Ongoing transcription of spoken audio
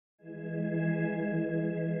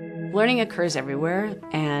Learning occurs everywhere,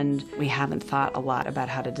 and we haven't thought a lot about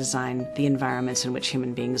how to design the environments in which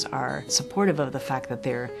human beings are supportive of the fact that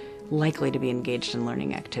they're likely to be engaged in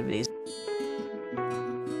learning activities.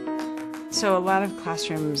 So a lot of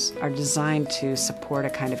classrooms are designed to support a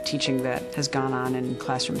kind of teaching that has gone on in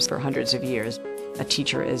classrooms for hundreds of years. A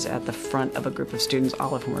teacher is at the front of a group of students,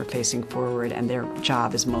 all of whom are facing forward, and their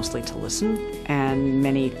job is mostly to listen. And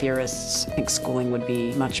many theorists think schooling would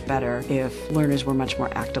be much better if learners were much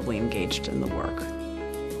more actively engaged in the work.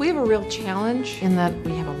 We have a real challenge in that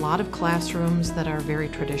we have a lot of classrooms that are very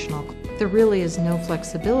traditional. There really is no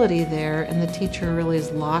flexibility there, and the teacher really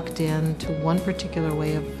is locked in to one particular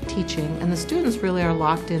way of teaching, and the students really are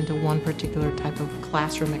locked into one particular type of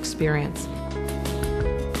classroom experience.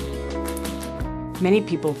 Many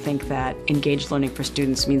people think that engaged learning for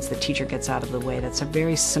students means the teacher gets out of the way. That's a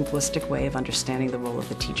very simplistic way of understanding the role of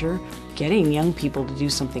the teacher. Getting young people to do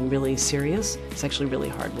something really serious is actually really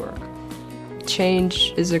hard work.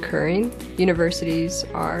 Change is occurring. Universities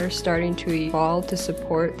are starting to evolve to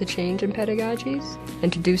support the change in pedagogies,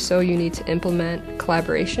 and to do so you need to implement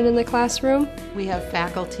collaboration in the classroom. We have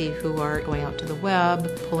faculty who are going out to the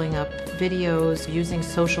web, pulling up videos, using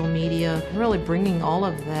social media, and really bringing all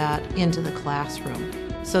of that into the classroom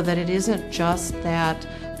so that it isn't just that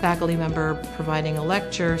faculty member providing a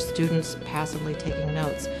lecture, students passively taking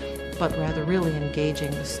notes, but rather really engaging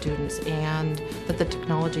the students, and that the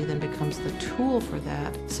technology then becomes the tool for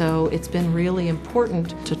that. So it's been really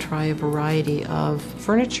important to try a variety of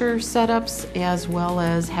furniture setups as well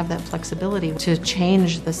as have that flexibility to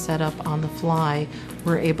change the setup on the fly.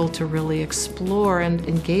 We're able to really explore and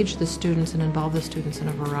engage the students and involve the students in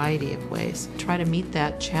a variety of ways. Try to meet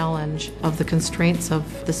that challenge of the constraints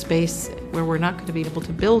of the space where we're not going to be able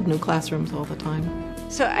to build new classrooms all the time.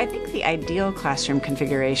 So I think the ideal classroom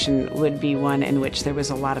configuration would be one in which there was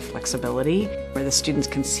a lot of flexibility, where the students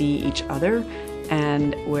can see each other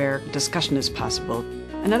and where discussion is possible.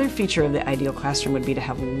 Another feature of the ideal classroom would be to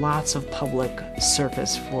have lots of public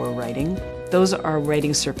surface for writing. Those are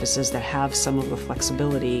writing surfaces that have some of the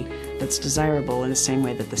flexibility that's desirable in the same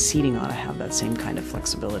way that the seating ought to have that same kind of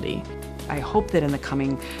flexibility. I hope that in the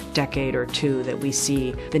coming decade or two that we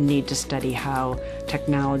see the need to study how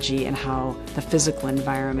technology and how the physical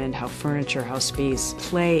environment, how furniture, how space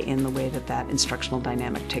play in the way that that instructional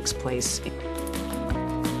dynamic takes place.